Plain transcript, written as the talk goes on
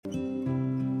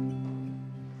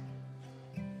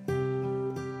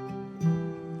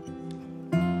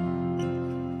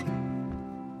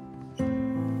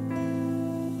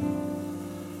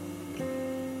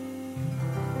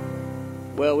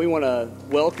Well, we want to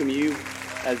welcome you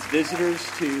as visitors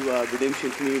to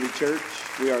Redemption Community Church.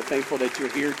 We are thankful that you're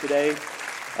here today.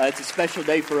 It's a special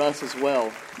day for us as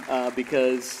well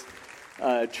because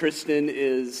Tristan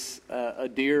is a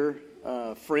dear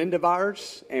friend of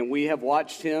ours, and we have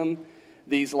watched him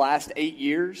these last 8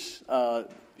 years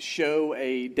show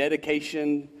a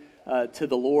dedication to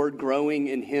the Lord, growing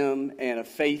in Him, and a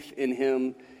faith in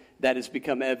Him that has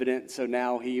become evident. So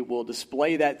now he will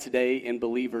display that today in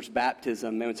believers'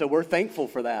 baptism. And so we're thankful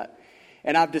for that.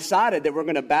 And I've decided that we're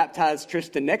going to baptize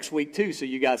Tristan next week too, so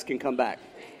you guys can come back.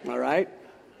 All right?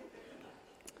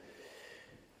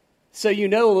 So you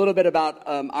know a little bit about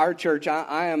our church.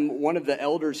 I am one of the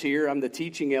elders here. I'm the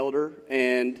teaching elder.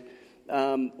 And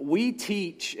we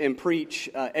teach and preach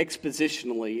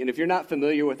expositionally. And if you're not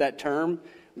familiar with that term,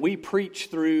 we preach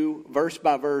through verse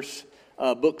by verse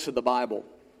books of the Bible.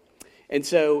 And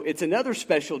so it's another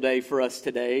special day for us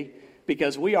today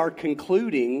because we are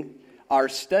concluding our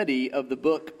study of the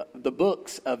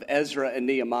books of Ezra and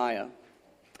Nehemiah.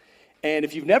 And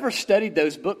if you've never studied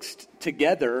those books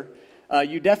together,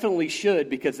 you definitely should,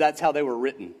 because that's how they were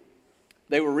written.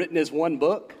 They were written as one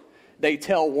book. They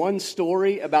tell one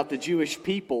story about the Jewish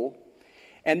people,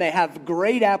 and they have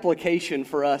great application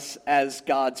for us as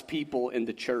God's people in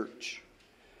the church.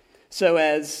 So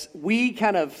as we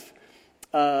kind of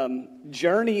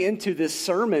journey into this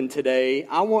sermon today,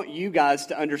 I want you guys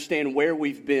to understand where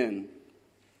we've been.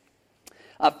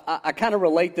 I kind of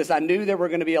relate this. I knew there were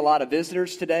going to be a lot of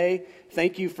visitors today.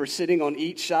 Thank you for sitting on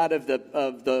each side of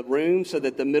the room so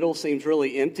that the middle seems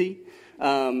really empty.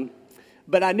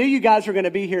 But I knew you guys were going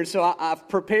to be here, so I've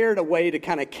prepared a way to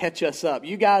kind of catch us up.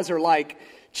 You guys are like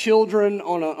children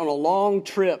on a long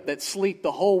trip that sleep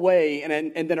the whole way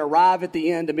and then arrive at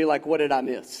the end and be like, what did I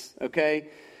miss? Okay?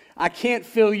 I can't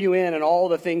fill you in on all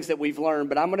the things that we've learned,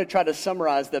 but I'm going to try to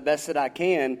summarize the best that I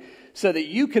can so that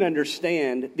you can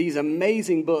understand these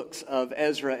amazing books of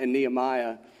Ezra and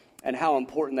Nehemiah and how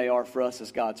important they are for us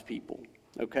as God's people.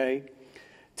 Okay?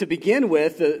 To begin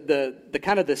with, the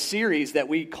kind of the series that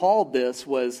we called this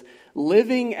was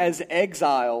Living as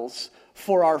Exiles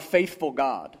for Our Faithful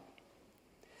God.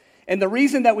 And the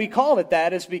reason that we call it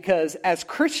that is because as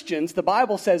Christians, the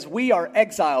Bible says we are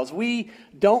exiles. We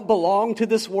don't belong to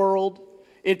this world.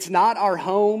 It's not our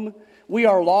home. We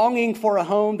are longing for a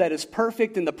home that is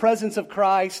perfect in the presence of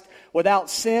Christ, without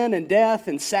sin and death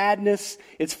and sadness.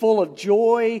 It's full of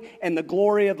joy and the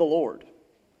glory of the Lord.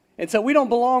 And so we don't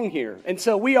belong here. And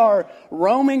so we are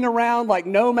roaming around like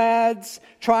nomads,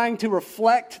 trying to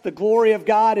reflect the glory of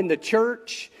God in the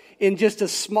church in just a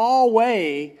small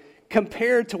way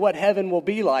compared to what heaven will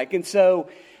be like. And so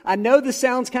I know this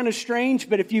sounds kind of strange,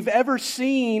 but if you've ever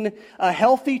seen a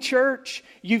healthy church,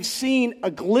 you've seen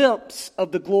a glimpse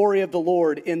of the glory of the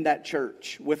Lord in that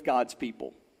church with God's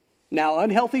people. Now,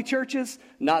 unhealthy churches,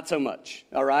 not so much,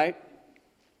 all right?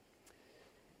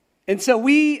 And so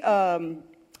we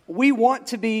want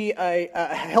to be a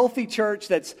healthy church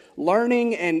that's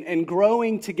learning and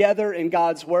growing together in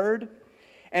God's Word.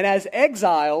 And as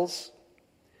exiles,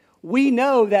 we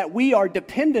know that we are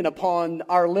dependent upon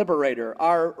our liberator,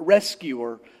 our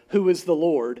rescuer, who is the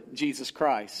Lord, Jesus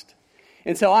Christ.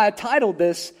 And so I titled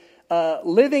this,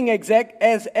 Living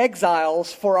as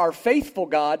Exiles for Our Faithful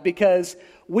God, because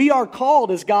we are called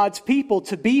as God's people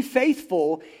to be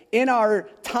faithful in our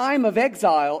time of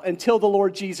exile until the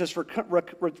Lord Jesus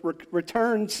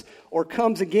returns or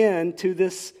comes again to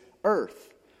this earth.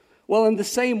 Well, in the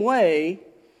same way,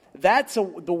 that's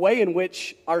the way in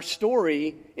which our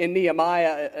story in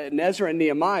Nehemiah, in Ezra and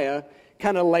Nehemiah,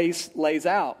 kind of lays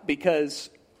out. Because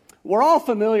we're all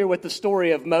familiar with the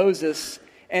story of Moses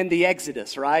and the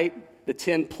Exodus, right? The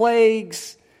 10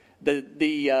 plagues,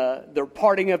 the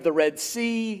parting of the Red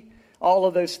Sea, all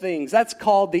of those things. That's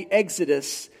called the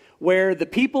Exodus, where the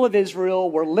people of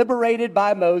Israel were liberated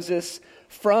by Moses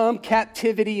from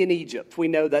captivity in Egypt. We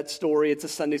know that story. It's a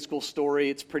Sunday school story.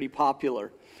 It's pretty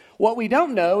popular. What we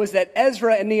don't know is that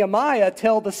Ezra and Nehemiah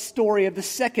tell the story of the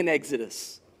second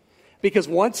Exodus. Because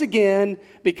once again,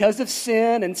 because of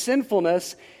sin and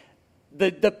sinfulness,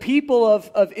 the people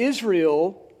of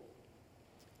Israel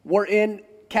were in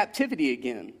captivity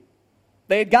again.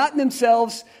 They had gotten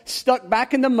themselves stuck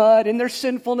back in the mud in their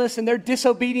sinfulness and their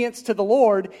disobedience to the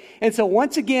Lord. And so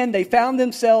once again, they found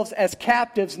themselves as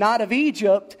captives, not of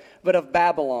Egypt, but of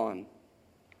Babylon.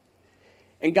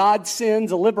 And God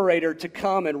sends a liberator to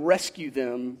come and rescue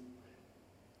them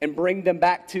and bring them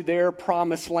back to their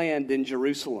promised land in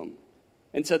Jerusalem.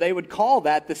 And so they would call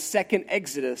that the second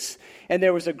Exodus. And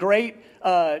there was a great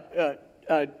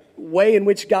way in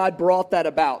which God brought that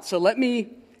about. So let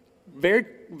me very,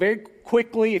 very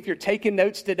quickly, if you're taking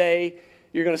notes today,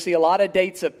 You're going to see a lot of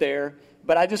dates up there,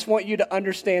 but I just want you to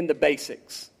understand the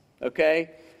basics,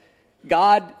 okay?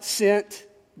 God sent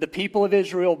the people of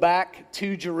Israel back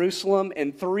to Jerusalem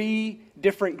in 3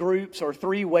 different groups or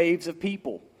 3 waves of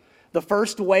people. The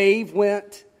first wave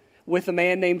went with a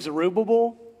man named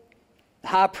Zerrubabbel. The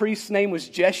high priest's name was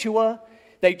Jeshua.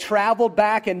 They traveled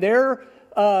back, and their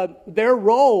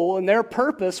role and their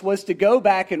purpose was to go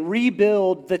back and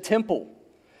rebuild the temple.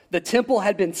 The temple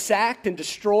had been sacked and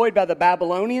destroyed by the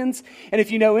Babylonians. And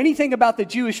if you know anything about the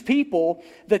Jewish people,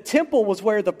 the temple was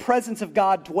where the presence of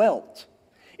God dwelt.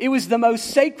 It was the most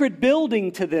sacred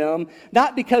building to them,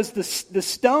 not because the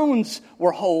stones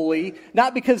were holy,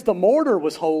 not because the mortar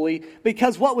was holy,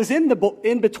 because what was in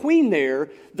between there,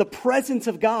 the presence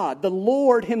of God, the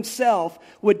Lord himself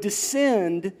would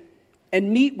descend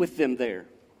and meet with them there.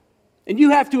 And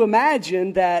you have to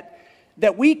imagine that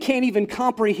we can't even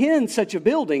comprehend such a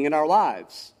building in our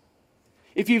lives.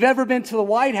 If you've ever been to the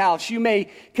White House, you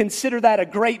may consider that a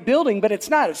great building, but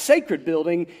it's not a sacred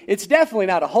building. It's definitely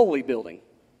not a holy building.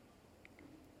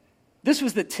 This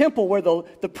was the temple where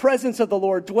the presence of the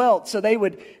Lord dwelt. So they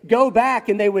would go back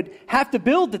and they would have to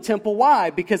build the temple.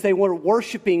 Why? Because they were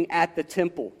worshiping at the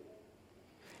temple.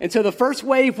 And so the first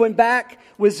wave went back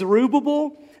with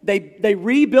Zerubbabel. They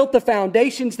rebuilt the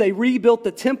foundations. They rebuilt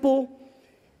the temple.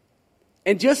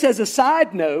 And just as a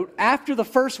side note, after the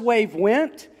first wave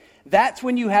went, that's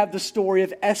when you have the story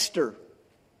of Esther.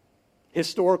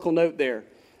 Historical note there.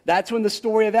 That's when the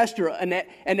story of Esther, an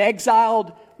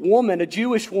exiled woman, a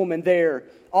Jewish woman there,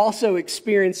 also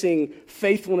experiencing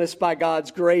faithfulness by God's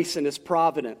grace and his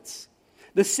providence.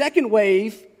 The second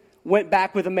wave went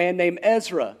back with a man named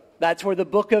Ezra. That's where the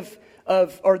book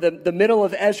the middle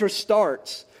of Ezra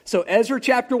starts. So Ezra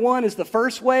chapter 1 is the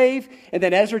first wave, and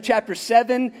then Ezra chapter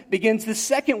 7 begins the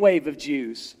second wave of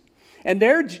Jews. And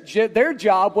their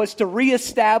job was to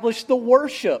reestablish the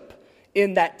worship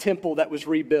in that temple that was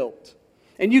rebuilt.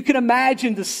 And you can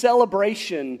imagine the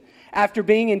celebration after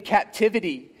being in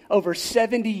captivity over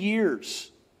 70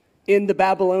 years in the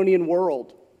Babylonian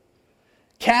world.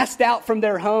 Cast out from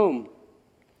their home.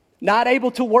 Not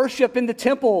able to worship in the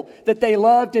temple that they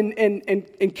loved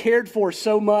and cared for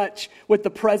so much with the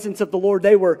presence of the Lord.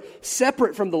 They were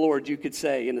separate from the Lord, you could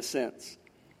say, in a sense.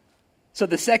 So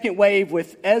the second wave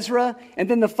with Ezra, and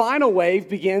then the final wave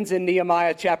begins in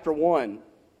Nehemiah chapter 1.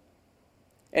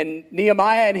 And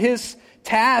Nehemiah and his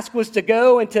task was to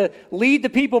go and to lead the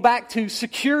people back to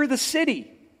secure the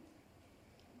city.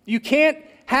 You can't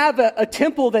have a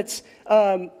temple that's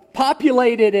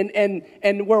populated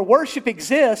and where worship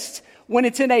exists when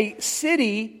it's in a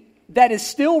city that is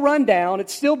still run down.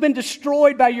 It's still been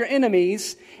destroyed by your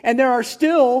enemies, and there are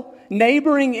still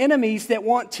neighboring enemies that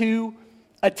want to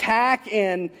attack,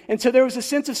 and so there was a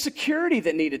sense of security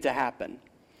that needed to happen.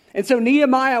 And so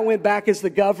Nehemiah went back as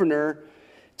the governor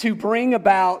to bring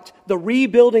about the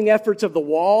rebuilding efforts of the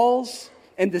walls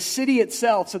and the city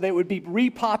itself so that it would be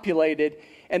repopulated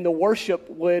and the worship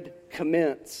would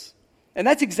commence. And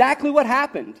that's exactly what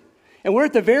happened. And we're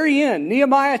at the very end,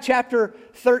 Nehemiah chapter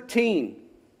 13.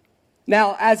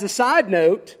 Now, as a side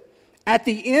note, at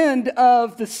the end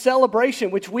of the celebration,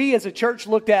 which we as a church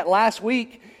looked at last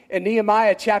week in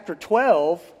Nehemiah chapter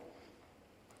 12,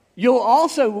 you'll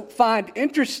also find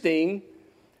interesting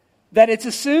that it's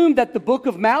assumed that the book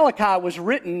of Malachi was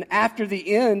written after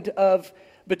the end of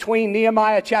between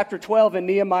Nehemiah chapter 12 and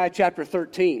Nehemiah chapter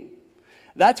 13.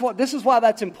 This is why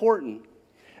that's important.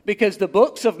 Because the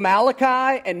books of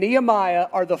Malachi and Nehemiah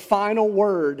are the final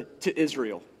word to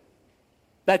Israel.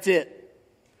 That's it.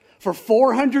 For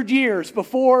 400 years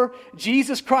before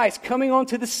Jesus Christ coming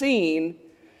onto the scene,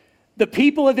 the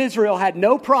people of Israel had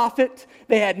no prophet,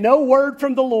 they had no word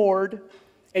from the Lord,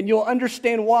 and you'll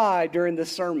understand why during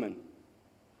this sermon.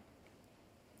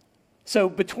 So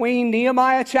between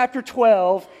Nehemiah chapter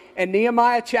 12 and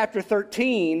Nehemiah chapter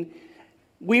 13,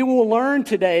 we will learn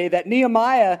today that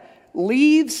Nehemiah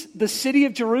leaves the city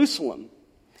of Jerusalem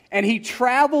and he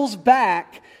travels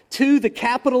back to the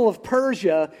capital of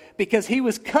Persia because he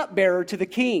was cupbearer to the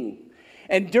king.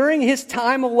 And during his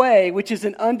time away, which is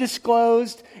an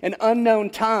undisclosed and unknown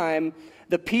time,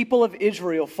 the people of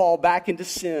Israel fall back into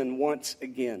sin once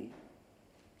again.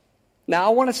 Now, I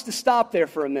want us to stop there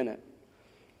for a minute.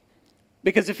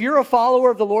 Because if you're a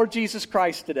follower of the Lord Jesus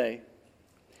Christ today,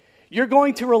 you're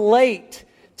going to relate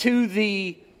to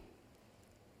the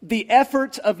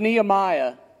efforts of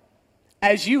Nehemiah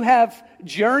as you have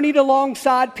journeyed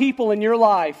alongside people in your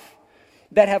life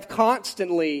that have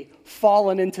constantly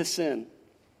fallen into sin.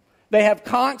 They have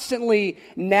constantly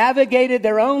navigated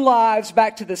their own lives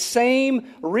back to the same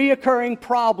reoccurring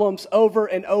problems over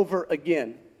and over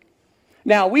again.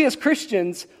 Now, we as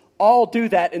Christians all do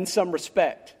that in some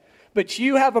respect. But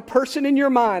you have a person in your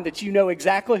mind that you know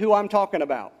exactly who I'm talking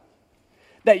about,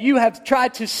 that you have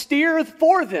tried to steer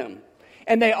for them,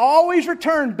 and they always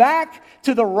return back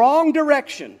to the wrong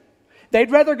direction. They'd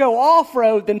rather go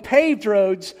off-road than paved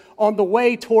roads on the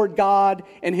way toward God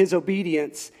and His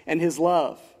obedience and His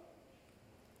love.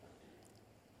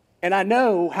 And I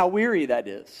know how weary that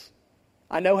is.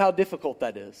 I know how difficult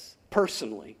that is,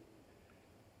 personally,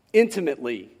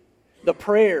 intimately, the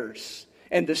prayers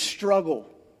and the struggle.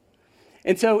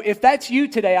 And so if that's you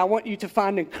today, I want you to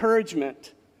find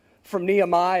encouragement from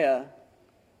Nehemiah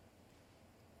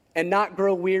and not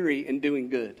grow weary in doing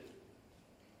good.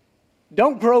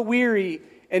 Don't grow weary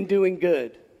in doing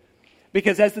good.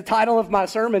 Because as the title of my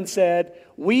sermon said,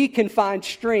 we can find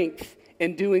strength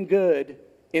in doing good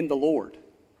in the Lord.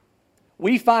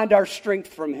 We find our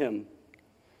strength from Him.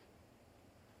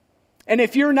 And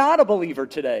if you're not a believer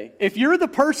today, if you're the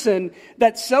person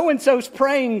that so-and-so's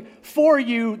praying for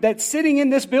you, that's sitting in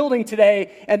this building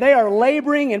today, and they are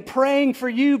laboring and praying for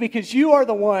you because you are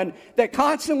the one that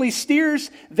constantly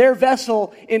steers their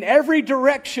vessel in every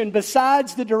direction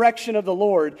besides the direction of the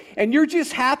Lord, and you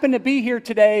just happen to be here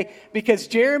today because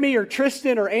Jeremy or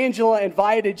Tristan or Angela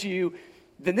invited you,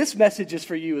 then this message is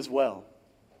for you as well.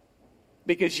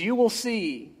 Because you will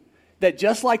see that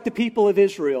just like the people of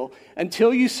Israel,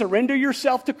 until you surrender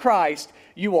yourself to Christ,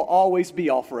 you will always be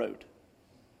off-road.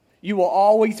 You will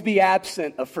always be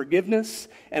absent of forgiveness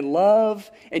and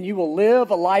love, and you will live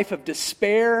a life of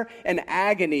despair and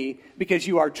agony because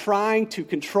you are trying to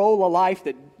control a life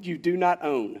that you do not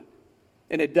own,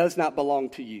 and it does not belong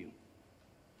to you.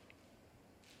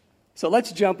 So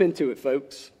let's jump into it,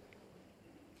 folks.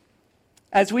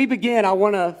 As we begin, I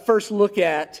want to first look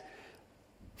at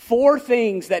 4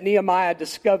 things that Nehemiah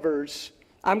discovers.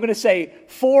 I'm going to say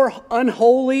 4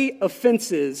 unholy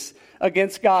offenses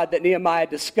against God that Nehemiah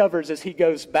discovers as he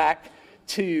goes back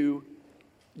to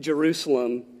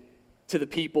Jerusalem to the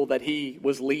people that he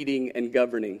was leading and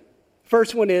governing.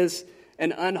 First one is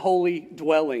an unholy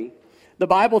dwelling. The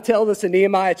Bible tells us in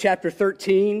Nehemiah chapter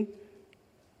 13,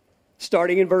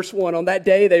 starting in verse 1, on that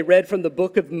day they read from the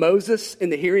book of Moses in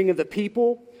the hearing of the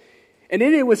people. And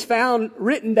in it was found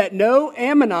written that no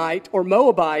Ammonite or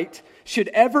Moabite should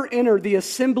ever enter the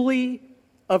assembly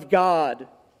of God.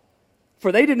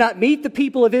 For they did not meet the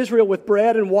people of Israel with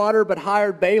bread and water, but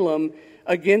hired Balaam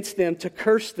against them to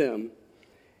curse them.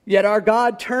 Yet our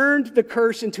God turned the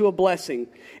curse into a blessing.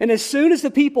 And as soon as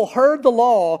the people heard the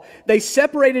law, they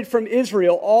separated from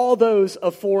Israel all those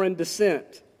of foreign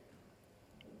descent.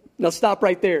 Now stop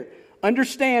right there.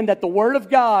 Understand that the word of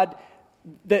God,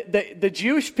 the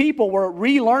Jewish people were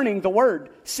relearning the word.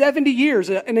 70 years,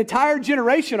 an entire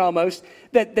generation almost,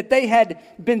 that they had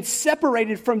been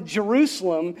separated from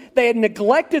Jerusalem. They had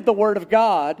neglected the word of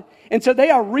God. And so they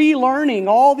are relearning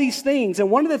all these things. And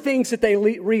one of the things that they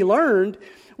relearned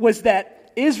was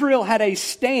that Israel had a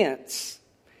stance.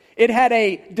 It had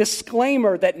a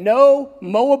disclaimer that no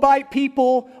Moabite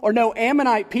people or no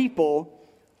Ammonite people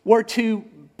were to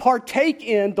partake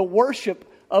in the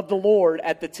worship of the Lord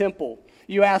at the temple.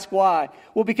 You ask why?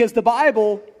 Well, because the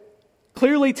Bible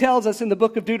clearly tells us in the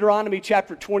book of Deuteronomy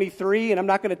chapter 23, and I'm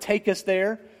not going to take us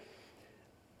there,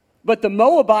 but the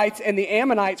Moabites and the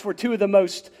Ammonites were 2 of the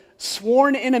most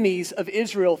sworn enemies of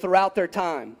Israel throughout their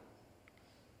time.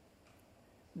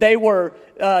 They were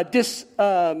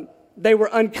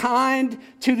unkind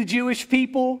to the Jewish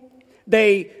people.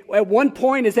 They, at one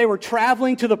point, as they were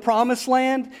traveling to the promised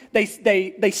land,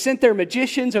 they sent their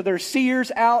magicians or their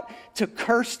seers out to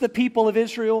curse the people of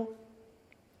Israel.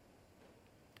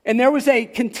 And there was a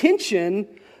contention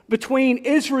between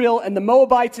Israel and the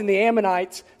Moabites and the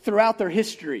Ammonites throughout their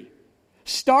history,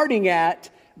 starting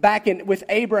with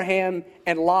Abraham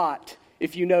and Lot,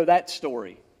 if you know that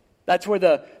story. That's where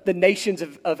the nations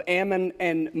of Ammon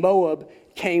and Moab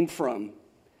came from.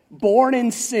 Born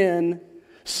in sin,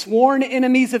 sworn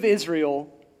enemies of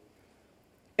Israel.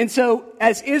 And so,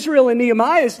 as Israel in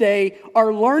Nehemiah's day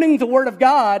are learning the word of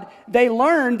God, they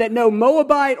learned that no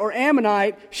Moabite or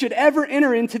Ammonite should ever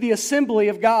enter into the assembly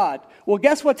of God. Well,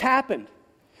 guess what's happened?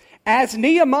 As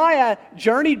Nehemiah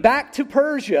journeyed back to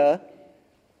Persia,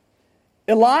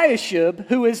 Eliashib,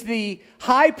 who is the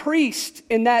high priest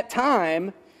in that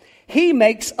time, he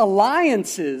makes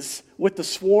alliances with the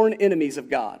sworn enemies of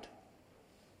God.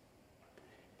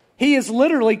 He has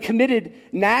literally committed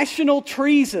national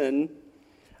treason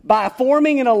by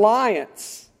forming an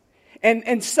alliance,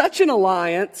 and such an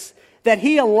alliance that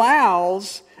he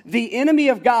allows the enemy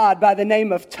of God by the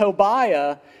name of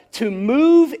Tobiah to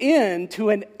move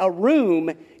into a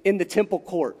room in the temple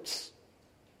courts.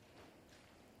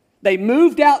 They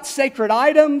moved out sacred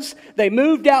items. They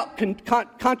moved out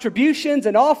contributions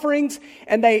and offerings.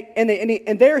 And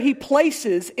there he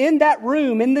places in that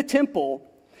room in the temple,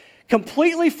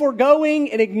 completely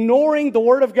foregoing and ignoring the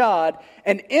word of God,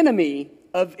 an enemy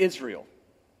of Israel.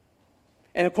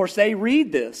 And of course, they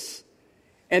read this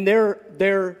and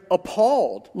they're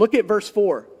appalled. Look at verse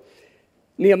 4.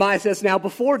 Nehemiah says, now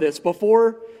before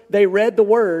they read the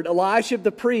word, Elisha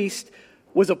the priest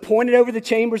was appointed over the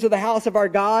chambers of the house of our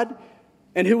God,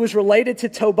 and who was related to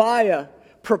Tobiah,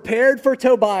 prepared for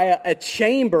Tobiah a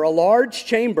chamber, a large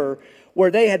chamber, where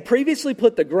they had previously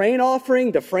put the grain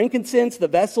offering, the frankincense, the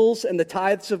vessels, and the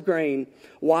tithes of grain,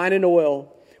 wine and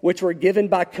oil, which were given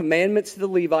by commandments to the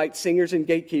Levites, singers and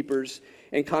gatekeepers,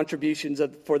 and contributions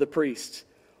for the priests.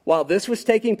 While this was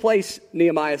taking place,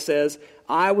 Nehemiah says,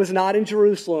 I was not in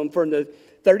Jerusalem, for in the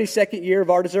 32nd year of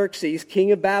Artaxerxes,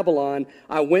 king of Babylon,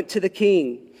 I went to the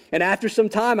king. And after some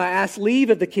time, I asked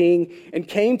leave of the king and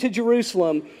came to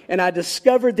Jerusalem, and I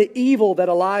discovered the evil that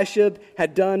Elisha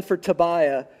had done for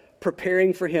Tobiah,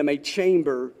 preparing for him a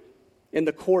chamber in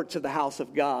the courts of the house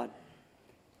of God.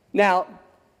 Now,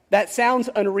 that sounds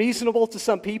unreasonable to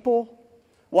some people.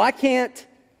 Why can't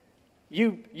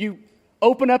you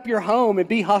open up your home and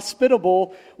be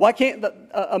hospitable? Why can't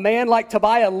a man like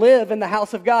Tobiah live in the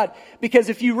house of God? Because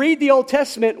if you read the Old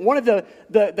Testament, one of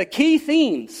the key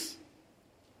themes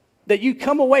that you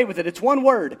come away with it's one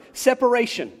word: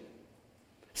 separation.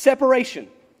 Separation.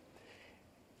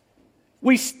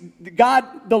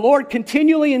 The Lord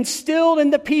continually instilled in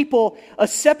the people a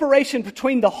separation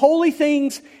between the holy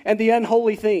things and the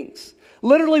unholy things.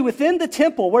 Literally within the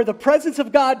temple where the presence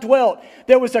of God dwelt,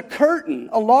 there was a curtain,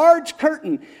 a large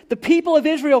curtain. The people of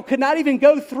Israel could not even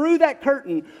go through that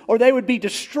curtain, or they would be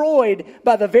destroyed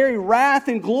by the very wrath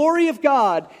and glory of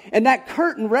God. And that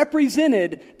curtain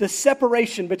represented the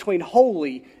separation between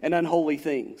holy and unholy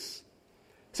things.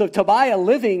 So Tobiah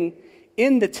living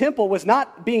in the temple was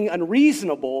not being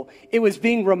unreasonable. It was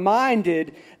being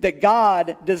reminded that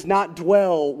God does not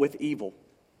dwell with evil.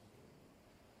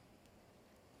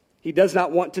 He does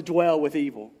not want to dwell with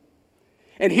evil.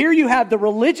 And here you have the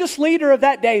religious leader of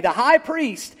that day, the high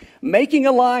priest, making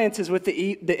alliances with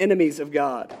the enemies of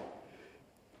God.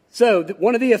 So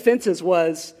one of the offenses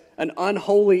was an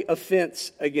unholy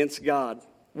offense against God.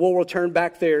 We'll return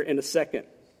back there in a second.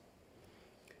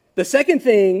 The second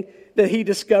thing that he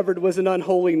discovered was an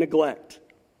unholy neglect.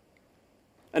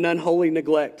 An unholy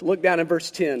neglect. Look down in verse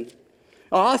 10.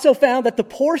 I also found that the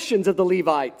portions of the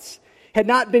Levites had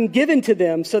not been given to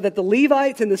them, so that the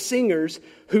Levites and the singers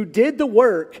who did the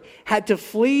work had to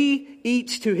flee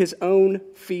each to his own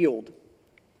field.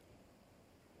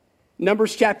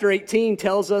 Numbers chapter 18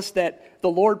 tells us that the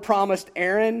Lord promised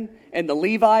Aaron and the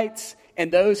Levites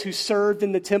and those who served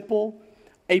in the temple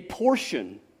a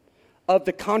portion of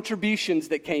the contributions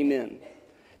that came in.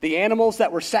 The animals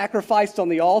that were sacrificed on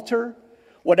the altar,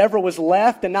 whatever was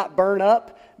left and not burned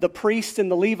up, the priests and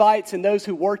the Levites and those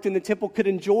who worked in the temple could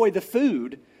enjoy the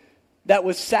food that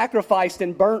was sacrificed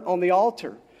and burnt on the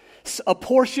altar. A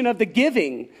portion of the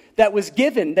giving that was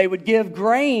given, they would give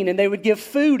grain and they would give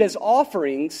food as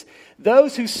offerings.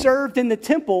 Those who served in the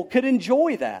temple could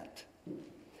enjoy that.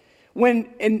 When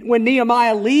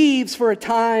Nehemiah leaves for a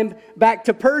time back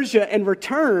to Persia and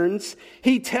returns,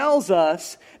 he tells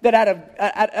us that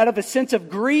out of a sense of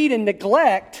greed and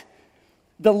neglect,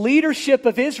 the leadership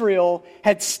of Israel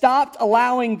had stopped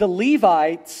allowing the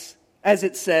Levites, as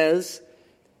it says,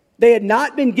 they had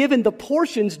not been given the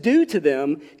portions due to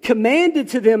them, commanded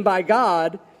to them by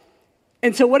God.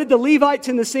 And so what did the Levites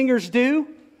and the singers do?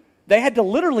 They had to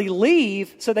literally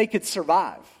leave so they could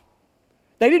survive.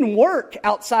 They didn't work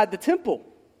outside the temple.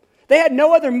 They had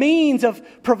no other means of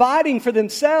providing for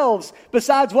themselves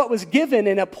besides what was given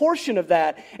in a portion of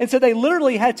that. And so they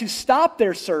literally had to stop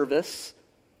their service,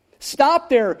 stop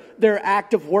their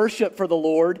act of worship for the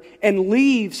Lord, and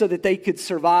leave so that they could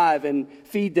survive and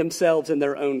feed themselves in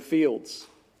their own fields.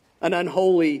 An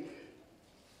unholy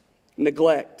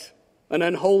neglect. An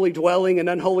unholy dwelling, an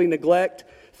unholy neglect.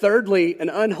 Thirdly, an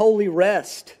unholy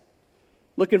rest.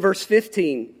 Look in verse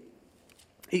 15.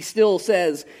 He still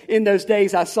says, in those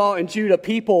days I saw in Judah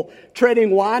people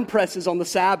treading wine presses on the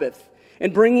Sabbath,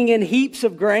 and bringing in heaps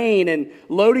of grain and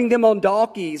loading them on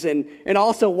donkeys, and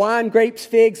also wine, grapes,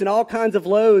 figs, and all kinds of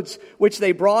loads, which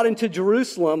they brought into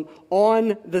Jerusalem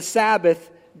on the Sabbath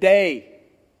day.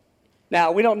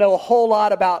 Now, we don't know a whole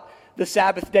lot about the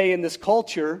Sabbath day in this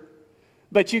culture,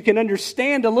 but you can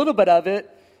understand a little bit of it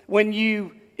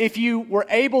if you were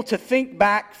able to think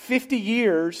back 50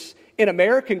 years in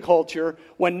American culture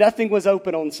when nothing was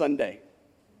open on Sunday.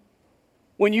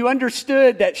 when you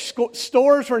understood that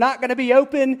stores were not going to be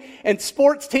open and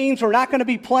sports teams were not going to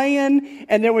be playing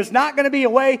and there was not going to be a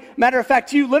way. Matter of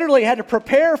fact, you literally had to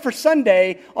prepare for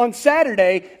Sunday on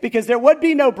Saturday because there would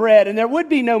be no bread and there would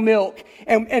be no milk.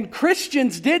 And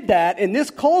Christians did that in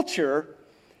this culture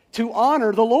to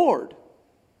honor the Lord,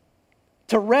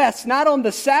 to rest not on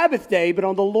the Sabbath day, but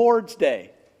on the Lord's day.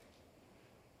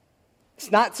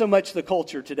 It's not so much the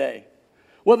culture today.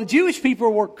 Well, the Jewish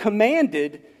people were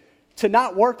commanded to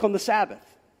not work on the Sabbath.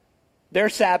 Their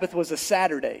Sabbath was a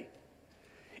Saturday.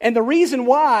 And the reason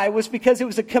why was because it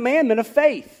was a commandment of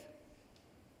faith.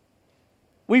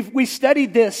 We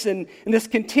studied this, and this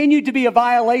continued to be a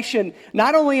violation,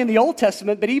 not only in the Old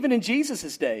Testament, but even in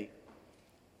Jesus' day.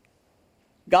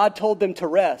 God told them to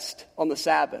rest on the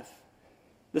Sabbath.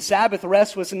 The Sabbath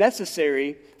rest was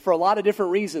necessary for a lot of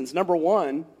different reasons. Number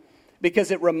one,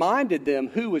 because it reminded them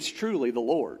who was truly the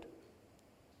Lord.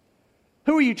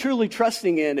 Who are you truly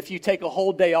trusting in if you take a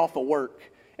whole day off of work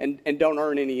and don't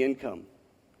earn any income?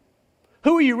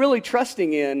 Who are you really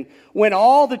trusting in when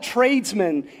all the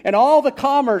tradesmen and all the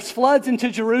commerce floods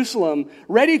into Jerusalem,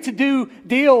 ready to do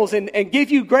deals and give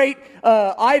you great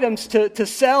items to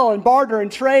sell and barter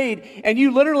and trade, and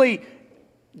you literally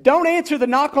don't answer the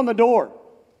knock on the door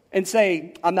and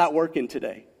say, I'm not working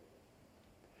today?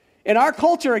 In our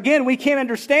culture, again, we can't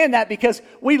understand that because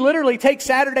we literally take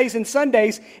Saturdays and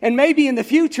Sundays and maybe in the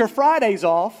future Fridays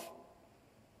off.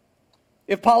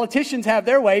 If politicians have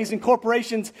their ways and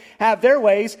corporations have their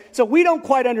ways. So we don't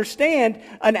quite understand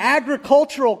an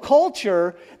agricultural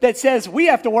culture that says we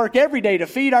have to work every day to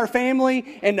feed our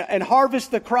family and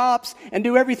harvest the crops and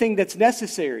do everything that's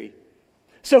necessary.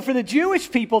 So for the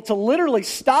Jewish people to literally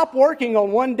stop working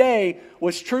on one day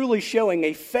was truly showing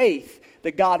a faith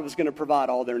that God was going to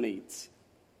provide all their needs.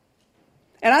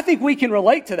 And I think we can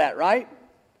relate to that, right?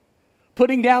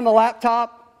 Putting down the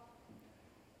laptop,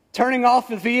 turning off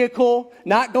the vehicle,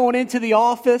 not going into the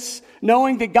office,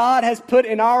 knowing that God has put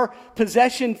in our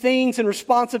possession things and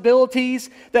responsibilities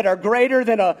that are greater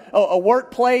than a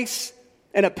workplace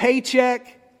and a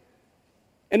paycheck.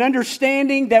 And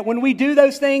understanding that when we do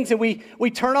those things and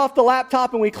we turn off the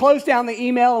laptop and we close down the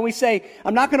email and we say,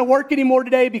 I'm not going to work anymore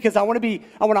today because I want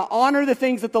to honor the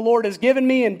things that the Lord has given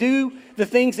me and do the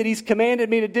things that He's commanded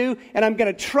me to do. And I'm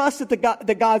going to trust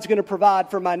that God's going to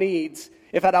provide for my needs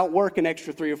if I don't work an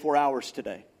extra 3 or 4 hours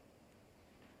today.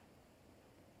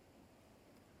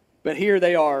 But here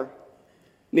they are.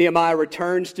 Nehemiah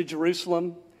returns to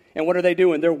Jerusalem. And what are they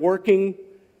doing? They're working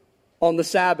on the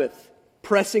Sabbath.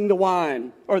 Pressing the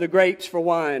wine, or the grapes for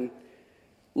wine,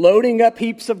 loading up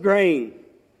heaps of grain,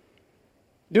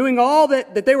 doing all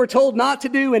that they were told not to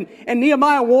do, and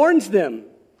Nehemiah warns them.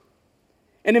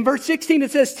 And in verse 16 it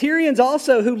says, Tyrians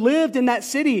also who lived in that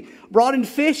city brought in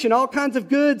fish and all kinds of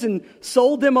goods and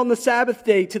sold them on the Sabbath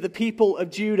day to the people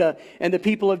of Judah. And the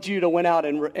people of Judah went out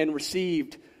and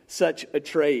received such a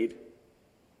trade.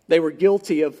 They were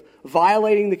guilty of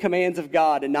violating the commands of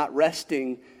God and not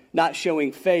resting, not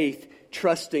showing faith,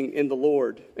 trusting in the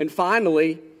Lord. And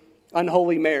finally,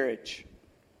 unholy marriage.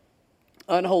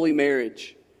 Unholy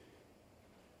marriage.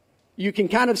 You can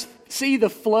kind of see the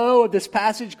flow of this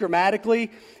passage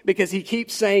grammatically because he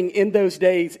keeps saying, in those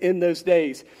days, in those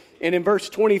days. And in verse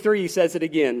 23, he says it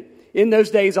again. In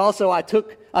those days also I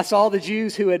saw the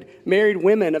Jews who had married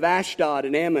women of Ashdod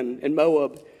and Ammon and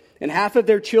Moab. And half of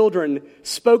their children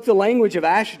spoke the language of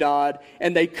Ashdod,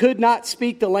 and they could not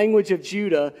speak the language of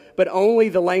Judah, but only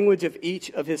the language of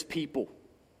each of his people.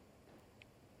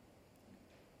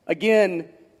 Again,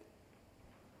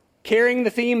 carrying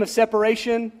the theme of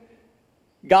separation,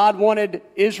 God wanted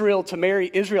Israel to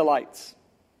marry Israelites.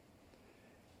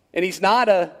 And He's not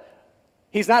a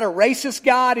racist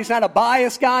God, He's not a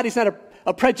biased God, He's not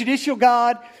a prejudicial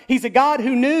God. He's a God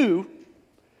who knew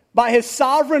by His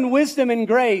sovereign wisdom and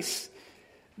grace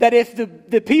that if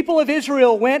the people of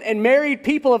Israel went and married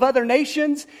people of other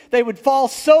nations, they would fall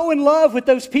so in love with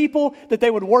those people that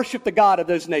they would worship the God of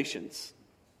those nations.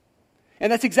 And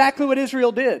that's exactly what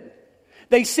Israel did.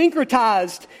 They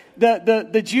syncretized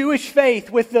the Jewish faith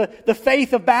with the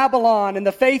faith of Babylon and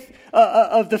the faith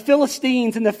of the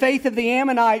Philistines and the faith of the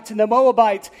Ammonites and the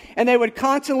Moabites. And they would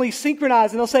constantly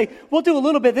synchronize, and they'll say, we'll do a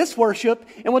little bit of this worship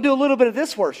and we'll do a little bit of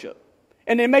this worship.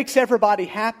 And it makes everybody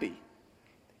happy.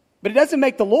 But it doesn't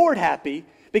make the Lord happy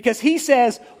because He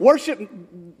says, worship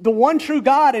the one true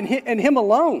God and Him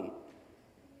alone.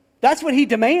 That's what He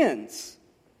demands.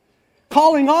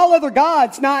 Calling all other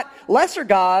gods, not lesser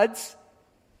gods,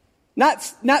 not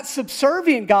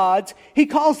subservient gods. He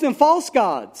calls them false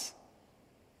gods.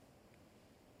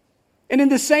 And in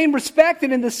the same respect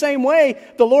and in the same way,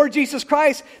 the Lord Jesus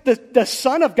Christ, the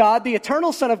Son of God, the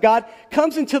eternal Son of God,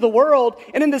 comes into the world.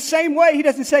 And in the same way, he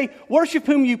doesn't say, worship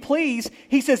whom you please.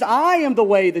 He says, I am the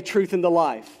way, the truth, and the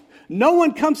life. No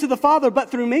one comes to the Father but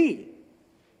through me.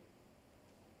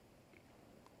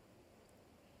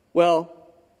 Well,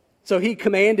 so he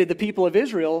commanded the people of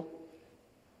Israel,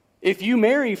 if you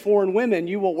marry foreign women,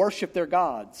 you will worship their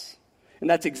gods. And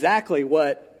that's exactly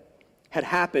what had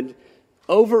happened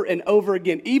over and over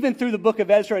again, even through the book of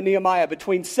Ezra and Nehemiah,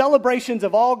 between celebrations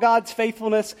of all God's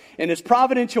faithfulness and his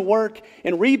providential work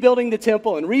in rebuilding the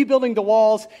temple and rebuilding the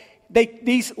walls.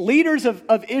 These leaders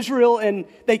of Israel, and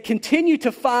they continue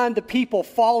to find the people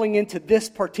falling into this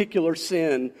particular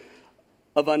sin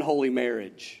of unholy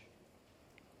marriage.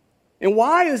 And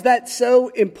why is that so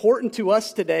important to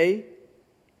us today?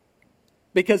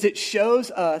 Because it shows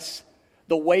us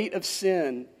the weight of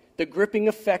sin, the gripping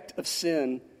effect of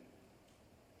sin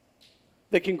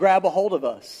that can grab a hold of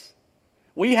us.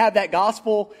 We have that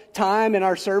gospel time in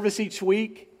our service each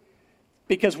week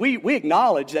because we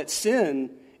acknowledge that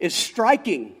sin is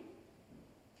striking.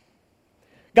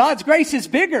 God's grace is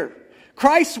bigger.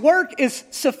 Christ's work is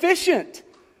sufficient,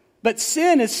 but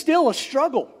sin is still a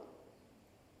struggle.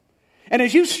 And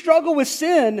as you struggle with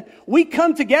sin, we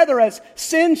come together as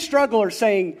sin strugglers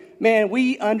saying, man,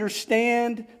 we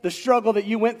understand the struggle that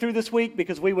you went through this week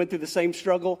because we went through the same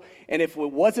struggle. And if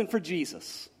it wasn't for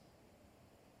Jesus,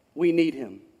 we need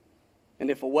him. And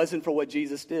if it wasn't for what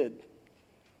Jesus did,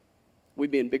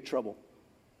 we'd be in big trouble.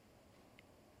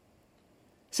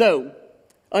 So,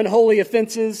 unholy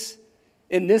offenses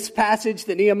in this passage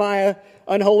that Nehemiah,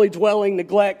 unholy dwelling,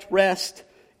 neglect, rest,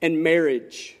 and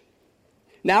marriage.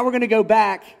 Now we're going to go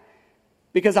back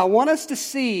because I want us to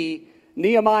see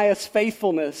Nehemiah's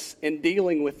faithfulness in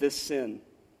dealing with this sin.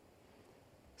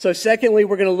 So secondly,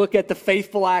 we're going to look at the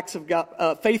faithful acts of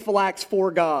God, faithful acts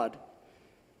for God,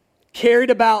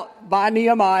 carried about by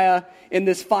Nehemiah in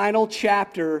this final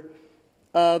chapter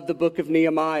of the book of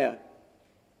Nehemiah.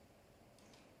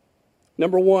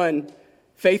 Number one,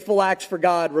 faithful acts for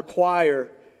God require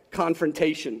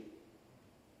confrontation.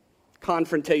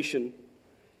 Confrontation.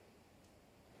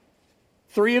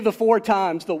 3 of the 4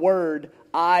 times the word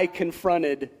I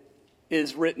confronted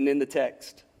is written in the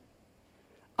text.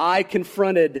 I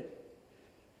confronted.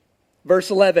 Verse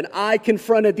 11, I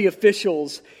confronted the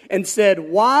officials and said,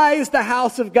 why is the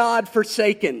house of God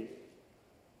forsaken?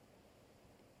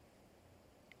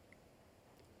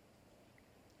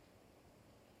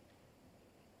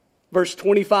 Verse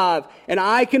 25, and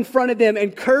I confronted them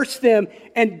and cursed them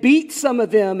and beat some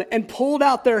of them and pulled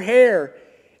out their hair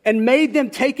and made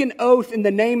them take an oath in the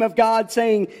name of God,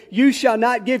 saying, you shall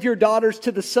not give your daughters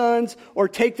to the sons or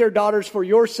take their daughters for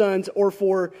your sons or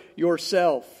for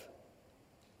yourself.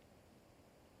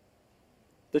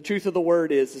 The truth of the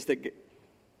word is that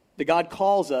God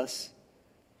calls us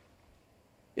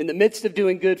in the midst of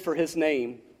doing good for his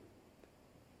name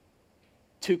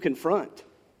to confront.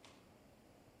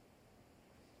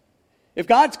 If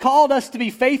God's called us to be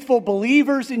faithful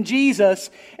believers in Jesus,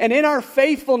 and in our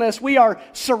faithfulness we are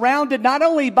surrounded not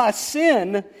only by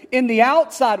sin in the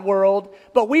outside world,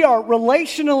 but we are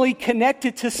relationally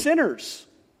connected to sinners.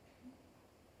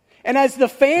 And as the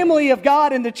family of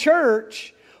God in the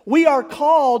church, we are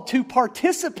called to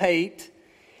participate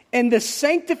in the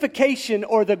sanctification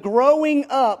or the growing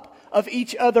up of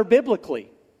each other biblically.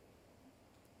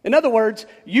 In other words,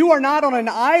 you are not on an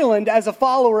island as a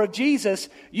follower of Jesus.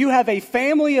 You have a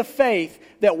family of faith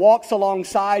that walks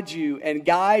alongside you and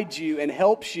guides you and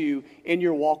helps you in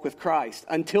your walk with Christ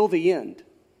until the end.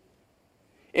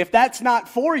 If that's not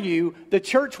for you, the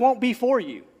church won't be for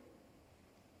you.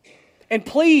 And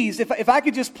please, if I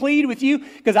could just plead with you,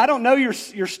 because I don't know your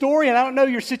story and I don't know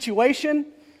your situation,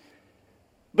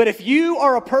 but if you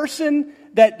are a person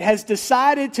that has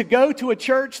decided to go to a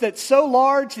church that's so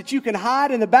large that you can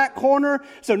hide in the back corner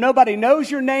so nobody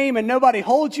knows your name and nobody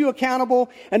holds you accountable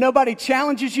and nobody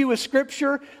challenges you with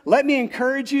Scripture, let me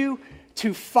encourage you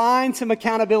to find some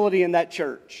accountability in that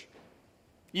church.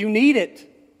 You need it.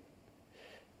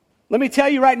 Let me tell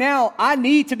you right now, I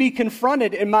need to be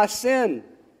confronted in my sin.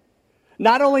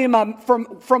 Not only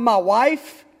from my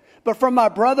wife, but from my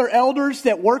brother elders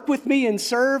that work with me and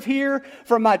serve here,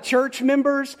 from my church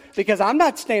members, because I'm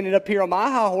not standing up here on my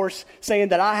high horse saying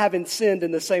that I haven't sinned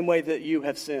in the same way that you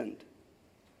have sinned.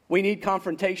 We need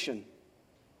confrontation.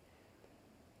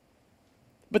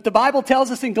 But the Bible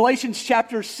tells us in Galatians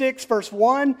chapter 6, verse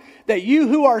 1, that you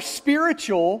who are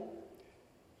spiritual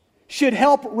should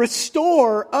help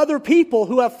restore other people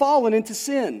who have fallen into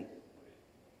sin.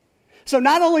 So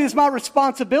not only is my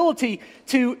responsibility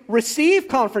to receive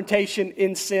confrontation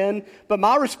in sin, but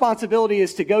my responsibility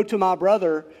is to go to my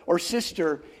brother or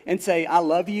sister and say, I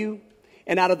love you.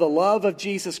 And out of the love of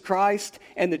Jesus Christ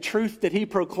and the truth that he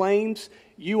proclaims,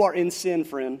 you are in sin,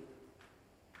 friend.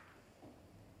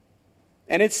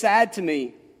 And it's sad to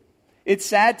me. It's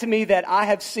sad to me that I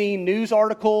have seen news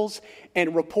articles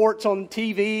and reports on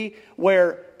TV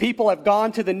where people have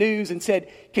gone to the news and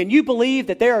said, can you believe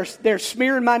that they're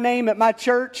smearing my name at my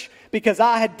church because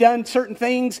I had done certain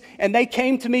things, and they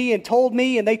came to me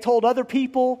and they told other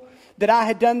people that I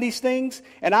had done these things?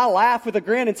 And I laugh with a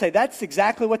grin and say, that's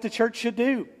exactly what the church should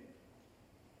do.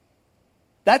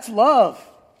 That's love.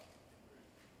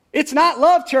 It's not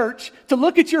love, church, to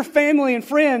look at your family and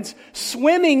friends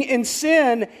swimming in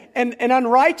sin and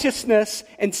unrighteousness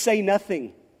and say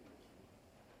nothing.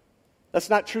 That's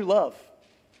not true love.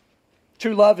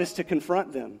 True love is to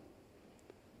confront them.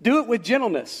 Do it with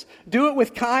gentleness. Do it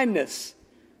with kindness.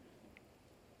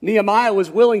 Nehemiah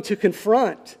was willing to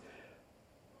confront.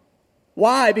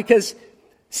 Why? Because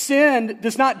sin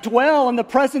does not dwell in the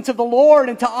presence of the Lord,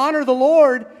 and to honor the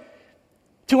Lord,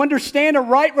 to understand a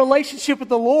right relationship with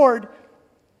the Lord,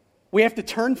 we have to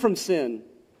turn from sin.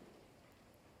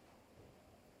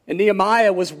 And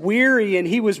Nehemiah was weary and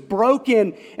he was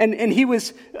broken and he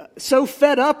was so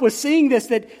fed up with seeing this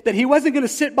that he wasn't going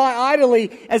to sit by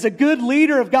idly. As a good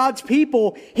leader of God's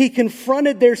people, he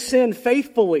confronted their sin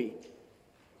faithfully.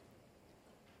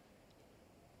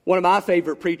 One of my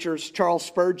favorite preachers, Charles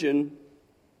Spurgeon,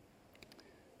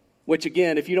 which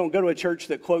again, if you don't go to a church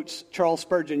that quotes Charles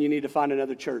Spurgeon, you need to find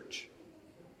another church.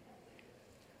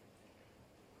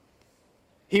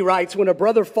 He writes, when a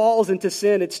brother falls into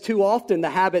sin, it's too often the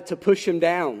habit to push him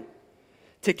down,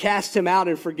 to cast him out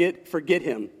and forget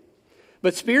him.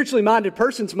 But spiritually minded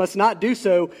persons must not do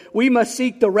so. We must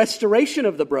seek the restoration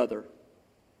of the brother.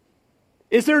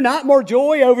 Is there not more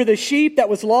joy over the sheep that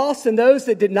was lost than those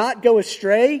that did not go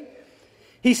astray?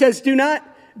 He says,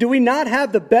 do we not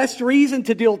have the best reason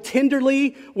to deal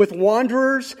tenderly with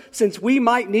wanderers, since we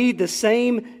might need the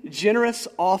same generous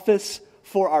office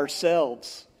for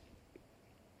ourselves?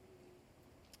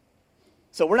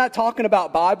 So we're not talking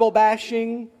about Bible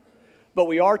bashing, but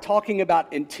we are talking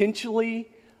about intentionally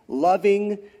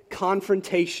loving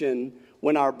confrontation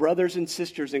when our brothers and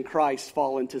sisters in Christ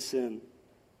fall into sin.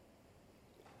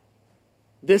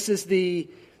 This is the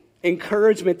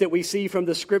encouragement that we see from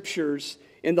the scriptures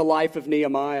in the life of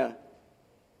Nehemiah.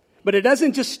 But it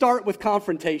doesn't just start with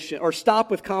confrontation or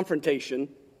stop with confrontation,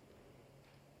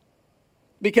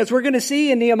 because we're going to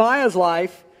see in Nehemiah's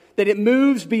life that it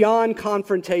moves beyond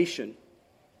confrontation.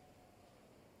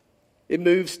 It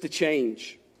moves to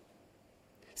change.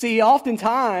 See,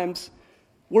 oftentimes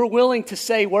we're willing to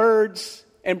say words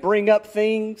and bring up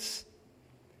things,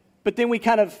 but then we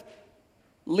kind of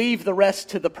leave the rest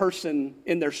to the person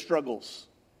in their struggles.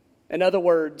 In other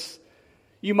words,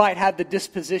 you might have the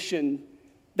disposition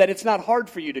that it's not hard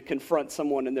for you to confront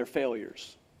someone in their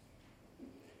failures.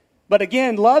 But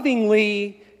again,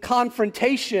 lovingly,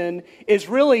 confrontation is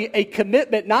really a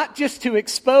commitment not just to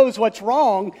expose what's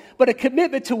wrong, but a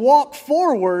commitment to walk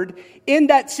forward in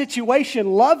that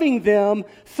situation, loving them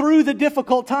through the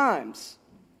difficult times,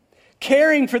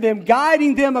 caring for them,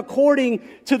 guiding them according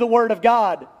to the Word of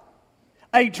God.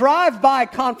 A drive-by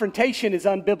confrontation is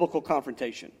unbiblical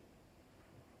confrontation.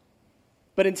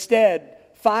 But instead,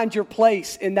 find your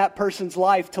place in that person's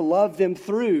life to love them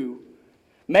through.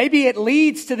 Maybe it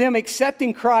leads to them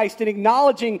accepting Christ and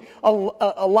acknowledging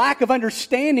a lack of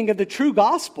understanding of the true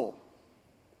gospel.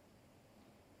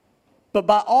 But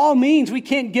by all means, we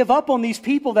can't give up on these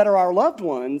people that are our loved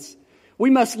ones. We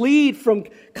must lead from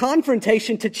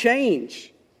confrontation to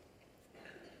change.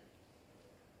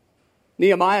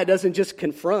 Nehemiah doesn't just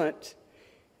confront,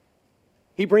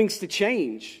 he brings to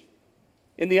change.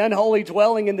 In the unholy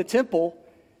dwelling in the temple,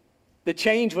 the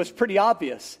change was pretty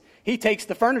obvious. He takes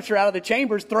the furniture out of the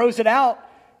chambers, throws it out,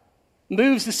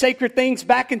 moves the sacred things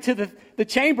back into the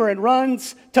chamber, and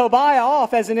runs Tobiah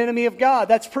off as an enemy of God.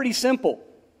 That's pretty simple.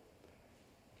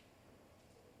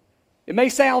 It may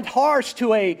sound harsh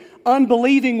to an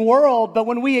unbelieving world, but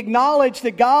when we acknowledge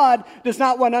that God does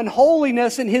not want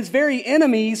unholiness and his very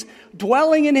enemies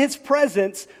dwelling in his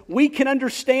presence, we can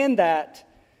understand that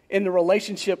in the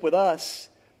relationship with us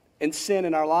and sin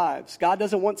in our lives. God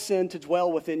doesn't want sin to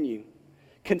dwell within you.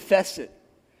 Confess it.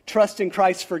 Trust in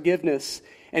Christ's forgiveness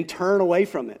and turn away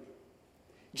from it.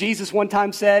 Jesus one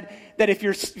time said that if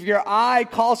your eye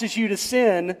causes you to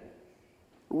sin,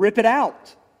 rip it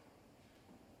out.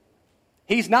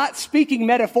 He's not speaking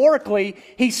metaphorically.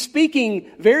 He's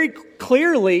speaking very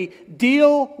clearly.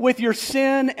 Deal with your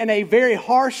sin in a very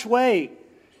harsh way,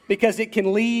 because it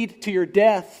can lead to your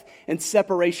death and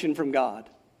separation from God.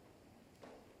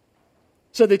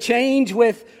 So the change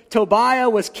with Tobiah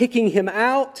was kicking him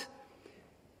out.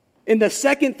 And the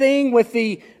second thing with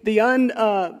the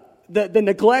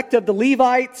neglect of the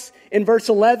Levites, in verse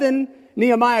 11,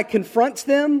 Nehemiah confronts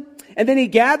them, and then he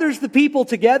gathers the people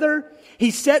together.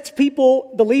 He sets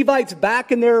the Levites,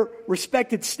 back in their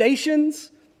respected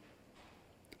stations.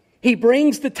 He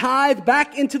brings the tithe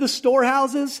back into the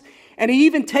storehouses, and he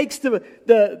even takes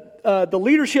the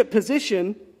leadership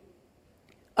position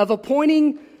of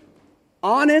appointing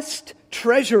honest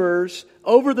treasurers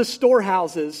over the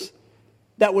storehouses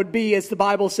that would be, as the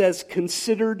Bible says,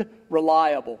 considered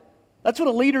reliable. That's what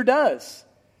a leader does.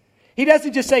 He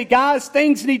doesn't just say, guys,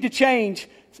 things need to change,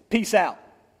 peace out.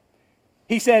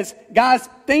 He says, guys,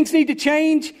 things need to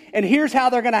change, and here's how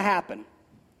they're going to happen.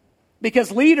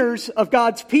 Because leaders of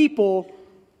God's people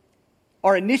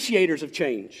are initiators of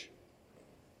change.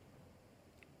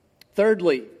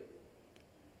 Thirdly,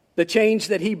 the change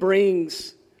that he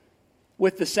brings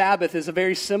with the Sabbath is a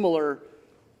very similar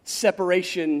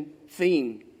separation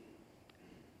theme.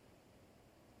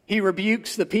 He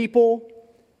rebukes the people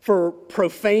for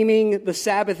profaning the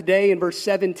Sabbath day in verse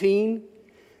 17.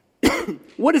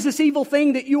 What is this evil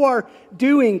thing that you are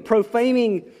doing,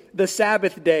 profaning the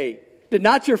Sabbath day? Did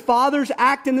not your fathers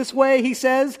act in this way, he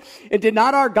says? And did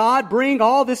not our God bring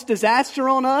all this disaster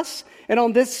on us and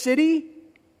on this city?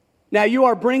 Now you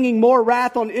are bringing more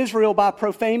wrath on Israel by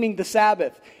profaning the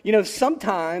Sabbath. You know,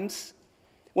 sometimes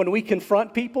when we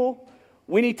confront people,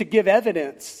 we need to give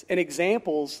evidence and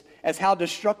examples as how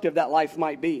destructive that life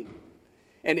might be.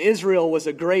 And Israel was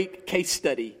a great case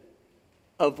study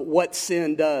of what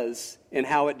sin does and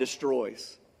how it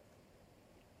destroys.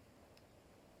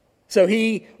 So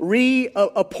he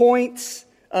reappoints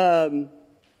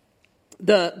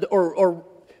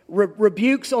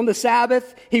rebukes on the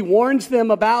Sabbath. He warns them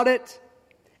about it.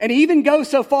 And he even goes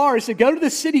so far as to go to the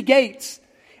city gates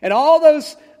and all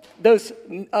those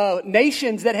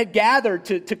nations that had gathered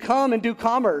to come and do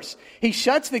commerce. He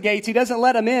shuts the gates. He doesn't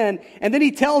let them in. And then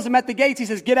he tells them at the gates, he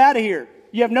says, get out of here.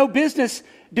 You have no business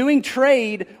doing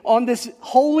trade on this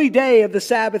holy day of the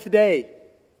Sabbath day.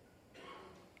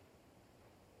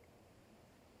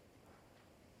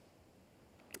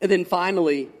 And then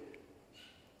finally,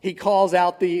 he calls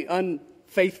out the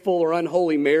unfaithful or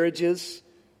unholy marriages.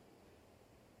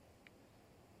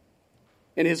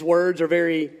 And his words are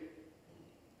very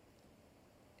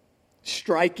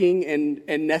striking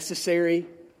and necessary.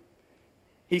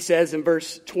 He says in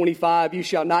verse 25, you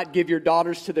shall not give your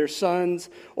daughters to their sons,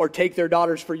 or take their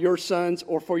daughters for your sons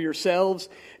or for yourselves.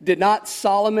 Did not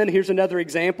Solomon, here's another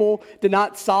example, did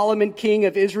not Solomon, king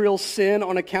of Israel, sin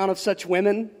on account of such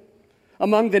women?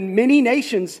 Among the many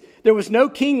nations, there was no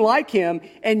king like him,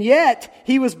 and yet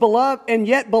he was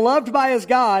beloved by his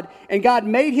God, and God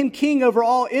made him king over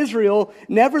all Israel.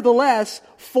 Nevertheless,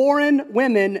 foreign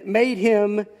women made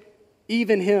him,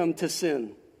 even him, to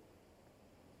sin.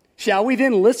 Shall we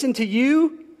then listen to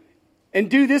you and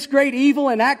do this great evil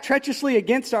and act treacherously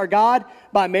against our God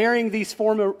by marrying these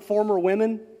former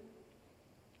women?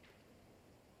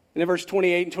 And in verse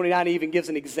 28 and 29, he even gives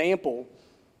an example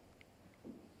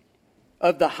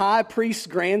of the high priest's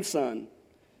grandson,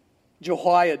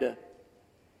 Jehoiada,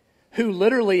 who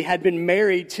literally had been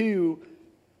married to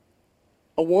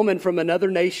a woman from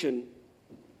another nation,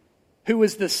 who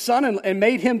was the son and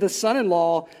made him the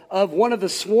son-in-law of one of the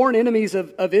sworn enemies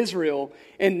of Israel.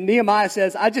 And Nehemiah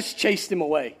says, I just chased him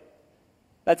away.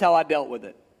 That's how I dealt with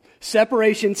it.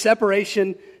 Separation,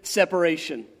 separation,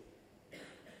 separation.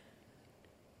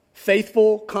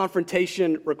 Faithful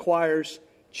confrontation requires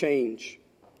change.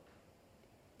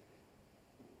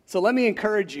 So let me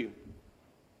encourage you,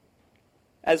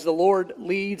 as the Lord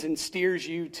leads and steers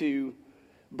you to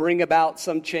bring about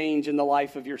some change in the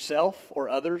life of yourself or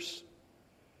others,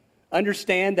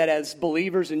 understand that as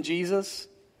believers in Jesus,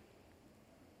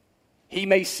 He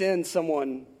may send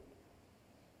someone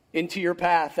into your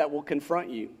path that will confront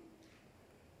you.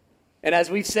 And as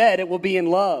we've said, it will be in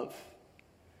love.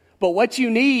 But what you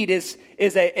need is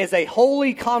a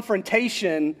holy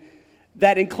confrontation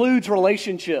that includes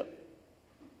relationship.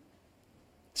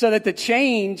 So that the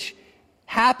change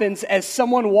happens as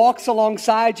someone walks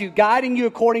alongside you, guiding you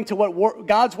according to what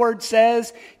God's Word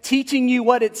says, teaching you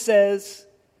what it says.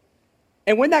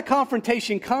 And when that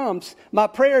confrontation comes, my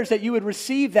prayer is that you would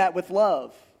receive that with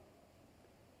love.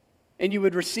 And you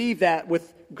would receive that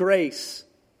with grace.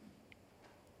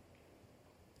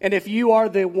 And if you are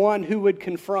the one who would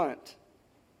confront,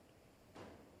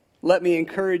 let me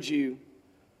encourage you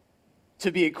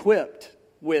to be equipped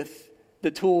with the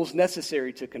tools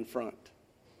necessary to confront.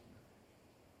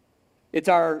 It's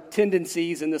our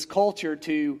tendencies in this culture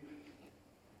to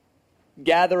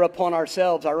gather upon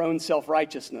ourselves our own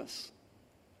self-righteousness.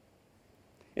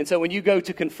 And so when you go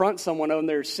to confront someone on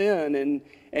their sin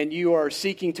and you are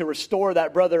seeking to restore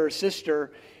that brother or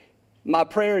sister, my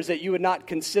prayer is that you would not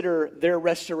consider their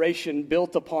restoration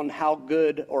built upon how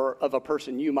good or of a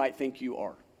person you might think you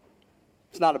are.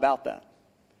 It's not about that.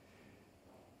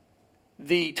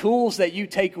 The tools that you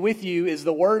take with you is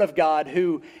the Word of God,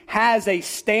 who has a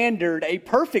standard, a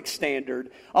perfect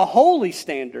standard, a holy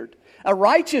standard, a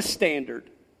righteous standard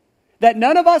that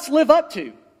none of us live up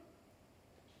to.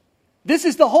 This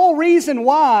is the whole reason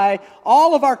why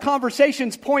all of our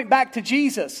conversations point back to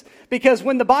Jesus. Because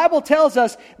when the Bible tells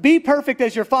us, be perfect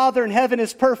as your Father in heaven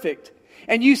is perfect,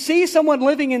 and you see someone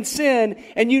living in sin,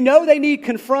 and you know they need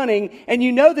confronting, and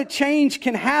you know that change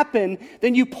can happen,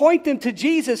 then you point them to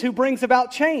Jesus, who brings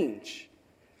about change.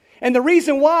 And the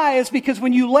reason why is because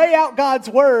when you lay out God's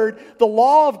Word, the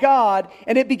law of God,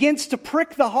 and it begins to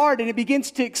prick the heart and it begins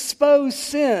to expose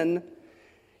sin,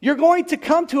 you're going to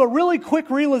come to a really quick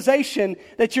realization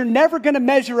that you're never going to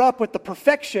measure up with the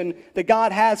perfection that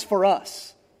God has for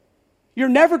us. You're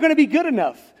never going to be good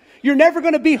enough. You're never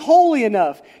going to be holy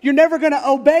enough. You're never going to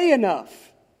obey enough.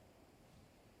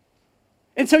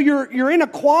 And so you're in a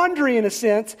quandary in a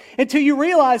sense until you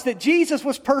realize that Jesus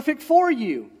was perfect for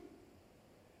you.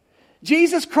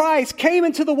 Jesus Christ came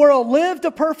into the world, lived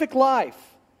a perfect life.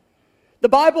 The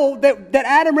Bible that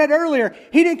Adam read earlier,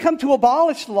 he didn't come to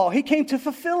abolish the law. He came to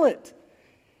fulfill it.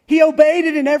 He obeyed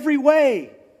it in every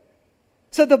way.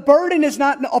 So the burden is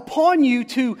not upon you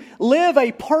to live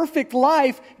a perfect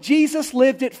life. Jesus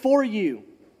lived it for you.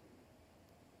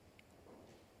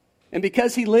 And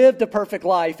because he lived a perfect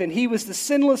life and he was the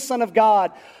sinless Son of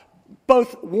God,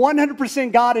 both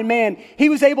 100% God and man, he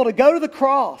was able to go to the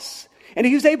cross and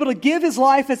he was able to give his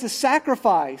life as a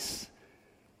sacrifice.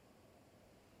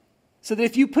 So that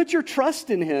if you put your trust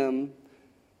in him,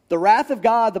 the wrath of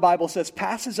God, the Bible says,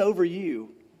 passes over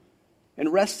you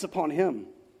and rests upon him.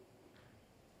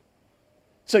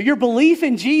 So your belief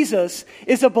in Jesus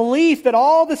is a belief that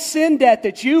all the sin debt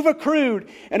that you've accrued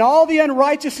and all the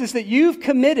unrighteousness that you've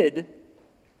committed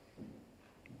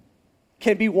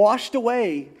can be washed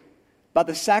away by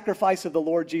the sacrifice of the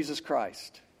Lord Jesus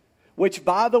Christ. Which,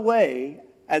 by the way,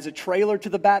 as a trailer to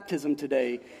the baptism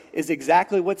today, is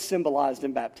exactly what's symbolized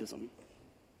in baptism.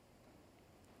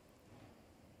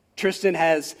 Tristan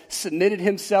has submitted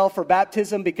himself for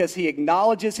baptism because he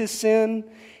acknowledges his sin.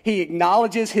 He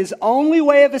acknowledges his only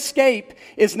way of escape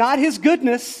is not his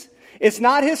goodness. It's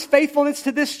not his faithfulness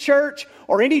to this church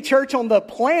or any church on the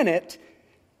planet.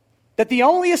 That the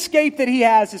only escape that he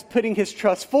has is putting his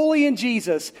trust fully in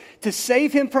Jesus to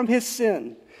save him from his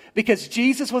sin. Because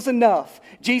Jesus was enough.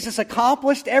 Jesus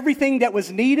accomplished everything that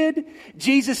was needed.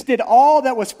 Jesus did all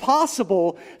that was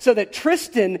possible so that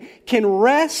Tristan can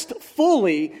rest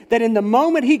fully that in the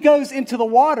moment he goes into the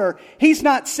water, he's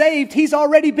not saved, he's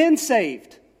already been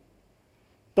saved.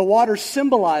 The water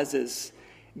symbolizes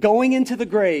going into the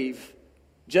grave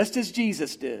just as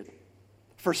Jesus did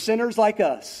for sinners like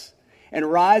us. And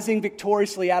rising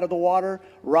victoriously out of the water,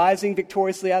 rising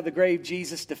victoriously out of the grave,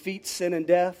 Jesus defeats sin and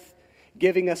death,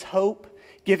 giving us hope,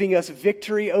 giving us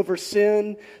victory over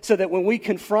sin, so that when we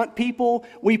confront people,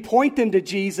 we point them to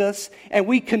Jesus and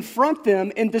we confront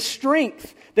them in the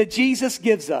strength that Jesus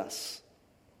gives us.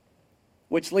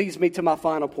 Which leads me to my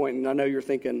final point, and I know you're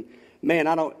thinking, man,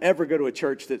 I don't ever go to a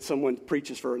church that someone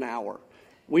preaches for an hour.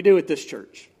 We do at this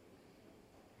church.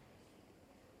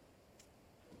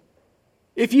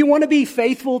 If you want to be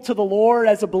faithful to the Lord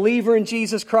as a believer in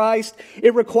Jesus Christ,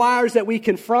 it requires that we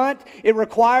confront, it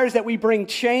requires that we bring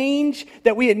change,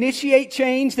 that we initiate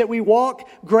change, that we walk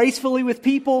gracefully with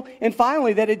people, and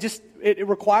finally that it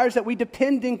requires that we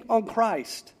depend on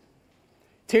Christ.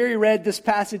 Terry read this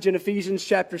passage in Ephesians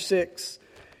chapter 6.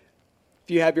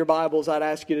 If you have your Bibles, I'd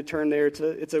ask you to turn there.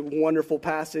 It's a wonderful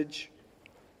passage.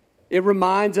 It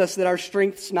reminds us that our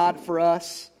strength's not for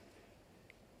us.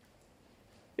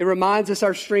 It reminds us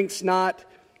our strength's not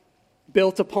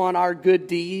built upon our good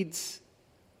deeds.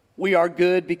 We are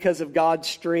good because of God's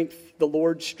strength, the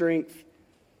Lord's strength.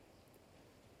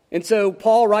 And so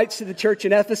Paul writes to the church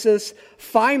in Ephesus,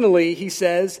 finally, he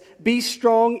says, be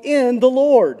strong in the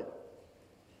Lord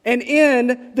and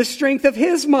in the strength of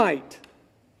his might.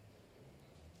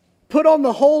 Put on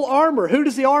the whole armor. Who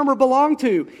does the armor belong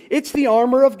to? It's the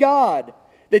armor of God,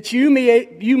 that you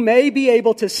may be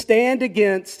able to stand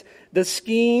against the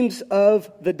schemes of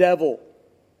the devil.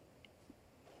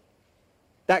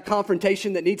 That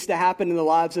confrontation that needs to happen in the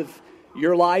lives of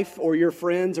your life or your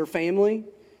friends or family,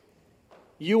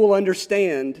 you will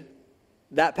understand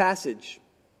that passage.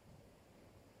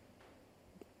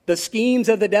 The schemes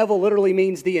of the devil literally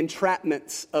means the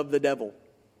entrapments of the devil.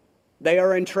 They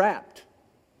are entrapped.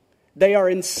 They are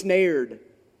ensnared.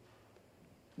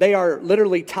 They are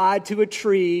literally tied to a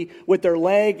tree with their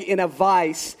leg in a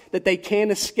vice that they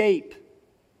can't escape.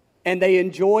 And they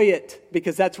enjoy it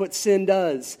because that's what sin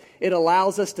does. It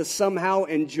allows us to somehow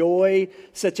enjoy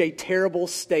such a terrible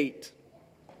state.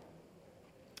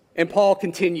 And Paul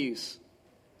continues,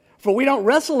 "For we don't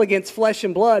wrestle against flesh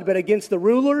and blood, but against the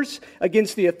rulers,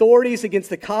 against the authorities,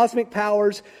 against the cosmic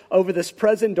powers over this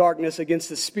present darkness, against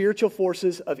the spiritual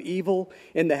forces of evil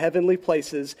in the heavenly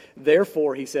places.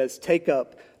 Therefore," he says, "take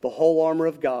up the whole armor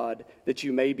of God, that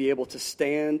you may be able to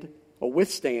stand or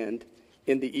withstand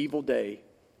in the evil day.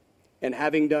 And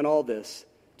having done all this,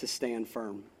 to stand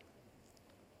firm."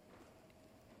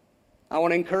 I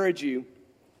want to encourage you,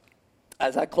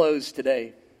 as I close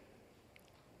today,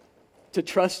 to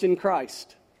trust in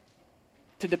Christ,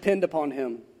 to depend upon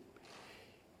Him.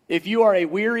 If you are a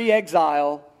weary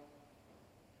exile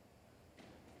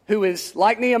who is,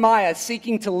 like Nehemiah,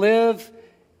 seeking to live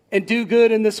and do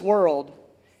good in this world,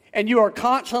 and you are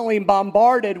constantly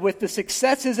bombarded with the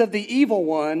successes of the evil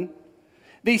one,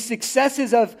 the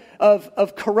successes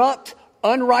of corrupt,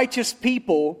 unrighteous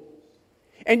people,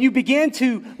 and you begin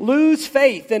to lose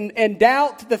faith and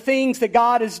doubt the things that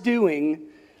God is doing,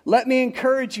 let me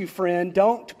encourage you, friend,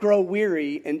 don't grow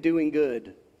weary in doing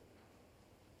good.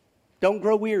 Don't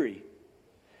grow weary.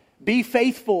 Be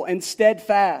faithful and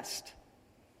steadfast.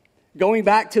 Going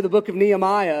back to the book of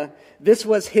Nehemiah, this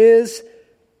was his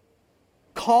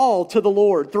call to the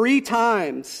Lord 3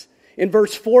 times in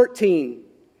verse 14.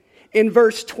 In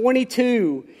verse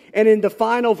 22, and in the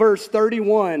final verse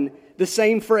 31, the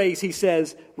same phrase, he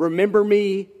says, "Remember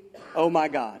me, O my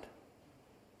God,"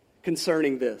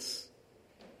 concerning this.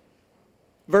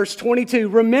 Verse 22,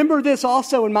 "Remember this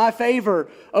also in my favor,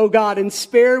 O God, and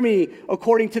spare me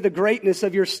according to the greatness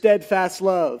of your steadfast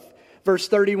love." Verse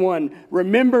 31,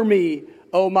 "Remember me,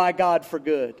 O my God, for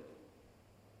good."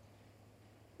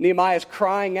 Nehemiah is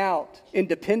crying out in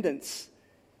dependence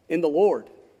in the Lord,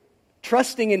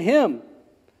 trusting in Him,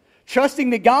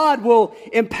 trusting that God will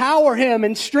empower him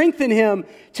and strengthen him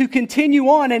to continue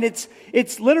on. And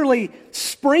it's literally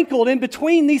sprinkled in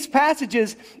between these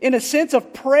passages in a sense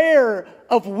of prayer,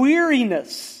 of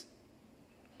weariness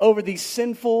over these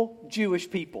sinful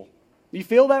Jewish people. You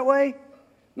feel that way?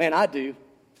 Man, I do.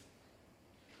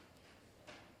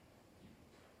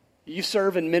 You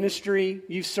serve in ministry,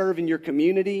 you serve in your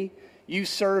community, you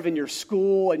serve in your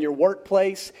school and your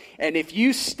workplace. And if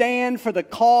you stand for the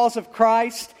cause of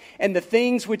Christ and the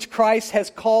things which Christ has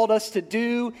called us to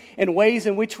do and ways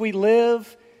in which we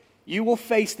live, you will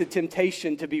face the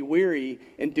temptation to be weary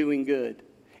in doing good.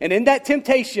 And in that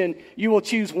temptation, you will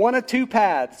choose one of two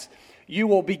paths. You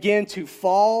will begin to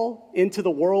fall into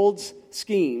the world's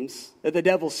schemes, the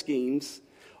devil's schemes,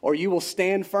 or you will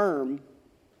stand firm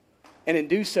and in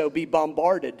do so be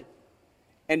bombarded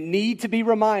and need to be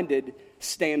reminded,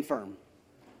 stand firm.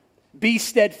 Be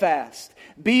steadfast.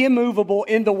 Be immovable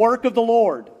in the work of the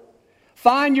Lord.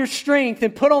 Find your strength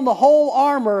and put on the whole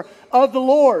armor of the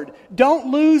Lord.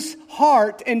 Don't lose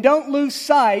heart and don't lose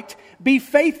sight. Be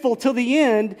faithful till the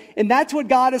end. And that's what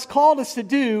God has called us to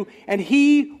do. And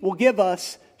He will give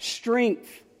us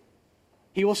strength.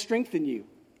 He will strengthen you.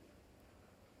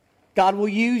 God will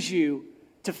use you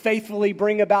to faithfully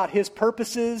bring about His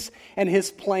purposes and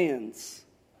His plans.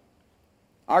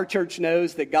 Our church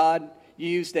knows that God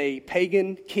used a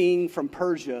pagan king from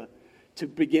Persia to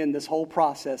begin this whole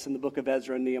process in the book of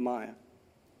Ezra and Nehemiah.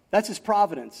 That's His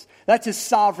providence. That's His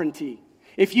sovereignty.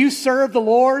 If you serve the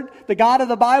Lord, the God of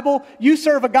the Bible, you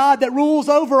serve a God that rules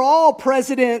over all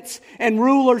presidents and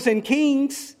rulers and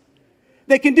kings.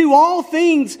 That can do all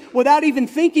things without even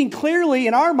thinking clearly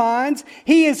in our minds.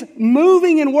 He is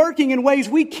moving and working in ways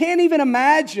we can't even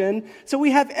imagine. So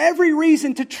we have every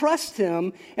reason to trust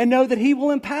Him and know that He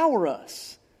will empower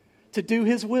us to do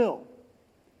His will.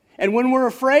 And when we're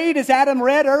afraid, as Adam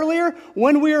read earlier,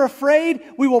 when we are afraid,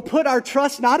 we will put our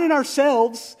trust not in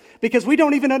ourselves, because we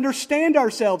don't even understand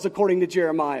ourselves, according to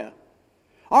Jeremiah.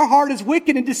 Our heart is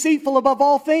wicked and deceitful above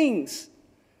all things.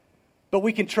 But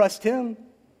we can trust Him.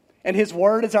 And His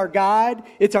word is our guide.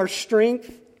 It's our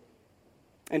strength.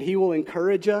 And He will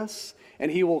encourage us.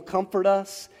 And He will comfort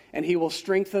us. And He will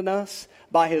strengthen us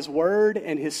by His word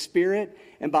and His Spirit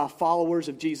and by followers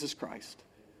of Jesus Christ.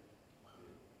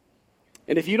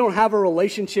 And if you don't have a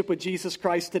relationship with Jesus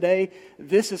Christ today,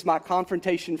 this is my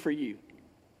confrontation for you.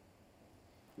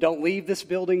 Don't leave this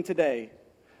building today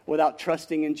without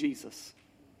trusting in Jesus.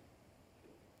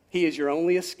 He is your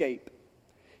only escape.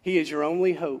 He is your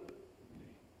only hope.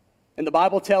 And the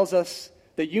Bible tells us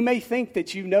that you may think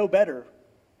that you know better.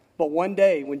 But one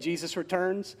day, when Jesus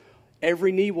returns,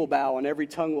 every knee will bow and every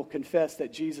tongue will confess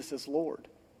that Jesus is Lord.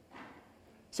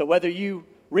 So whether you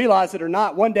realize it or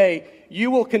not, one day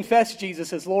you will confess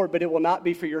Jesus as Lord, but it will not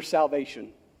be for your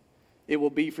salvation. It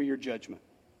will be for your judgment.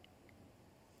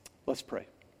 Let's pray.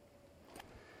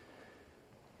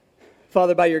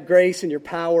 Father, by your grace and your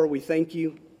power, we thank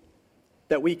you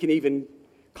that we can even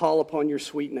call upon your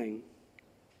sweet name.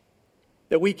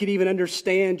 That we can even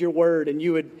understand your word, and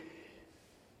you would,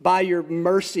 by your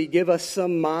mercy, give us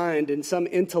some mind and some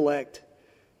intellect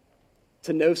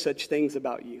to know such things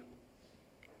about you.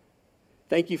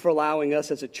 Thank you for allowing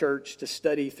us as a church to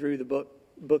study through the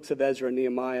books of Ezra and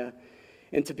Nehemiah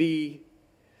and to be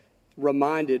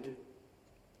reminded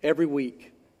every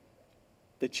week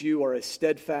that you are a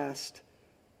steadfast,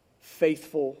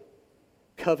 faithful,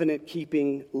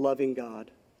 covenant-keeping, loving God.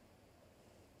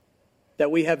 That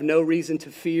we have no reason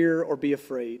to fear or be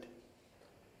afraid.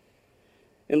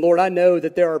 And Lord, I know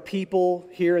that there are people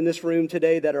here in this room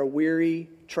today that are weary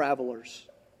travelers.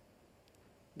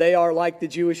 They are like the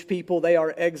Jewish people. They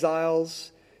are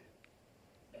exiles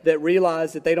that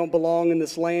realize that they don't belong in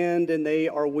this land and they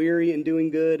are weary and doing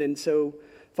good. And so,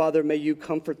 Father, may you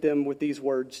comfort them with these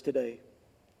words today.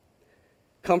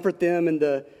 Comfort them in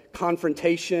the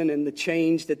confrontation and the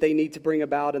change that they need to bring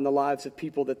about in the lives of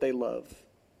people that they love.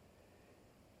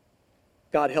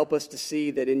 God, help us to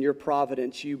see that in your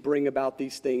providence you bring about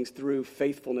these things through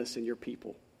faithfulness in your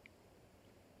people.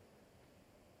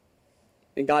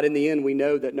 And God, in the end, we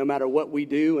know that no matter what we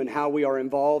do and how we are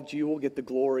involved, you will get the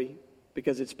glory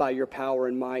because it's by your power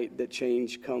and might that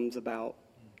change comes about.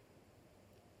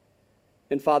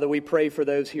 And Father, we pray for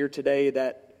those here today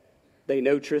that they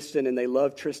know Tristan and they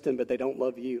love Tristan, but they don't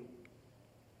love you.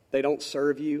 They don't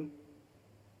serve you.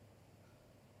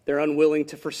 They're unwilling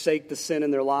to forsake the sin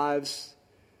in their lives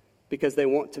because they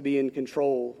want to be in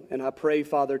control. And I pray,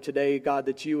 Father, today, God,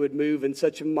 that you would move in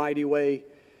such a mighty way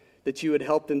that you would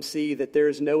help them see that there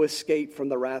is no escape from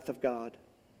the wrath of God.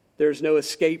 There is no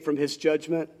escape from his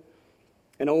judgment.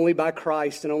 And only by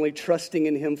Christ and only trusting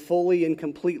in him fully and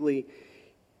completely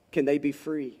can they be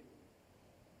free.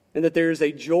 And that there is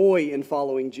a joy in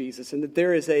following Jesus, and that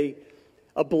there is a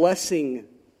blessing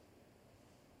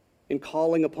in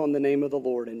calling upon the name of the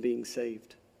Lord and being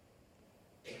saved.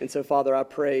 And so, Father, I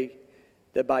pray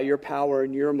that by your power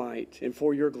and your might and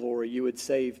for your glory, you would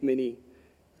save many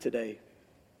today.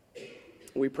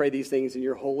 We pray these things in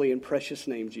your holy and precious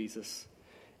name, Jesus.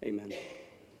 Amen.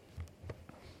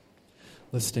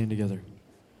 Let's stand together.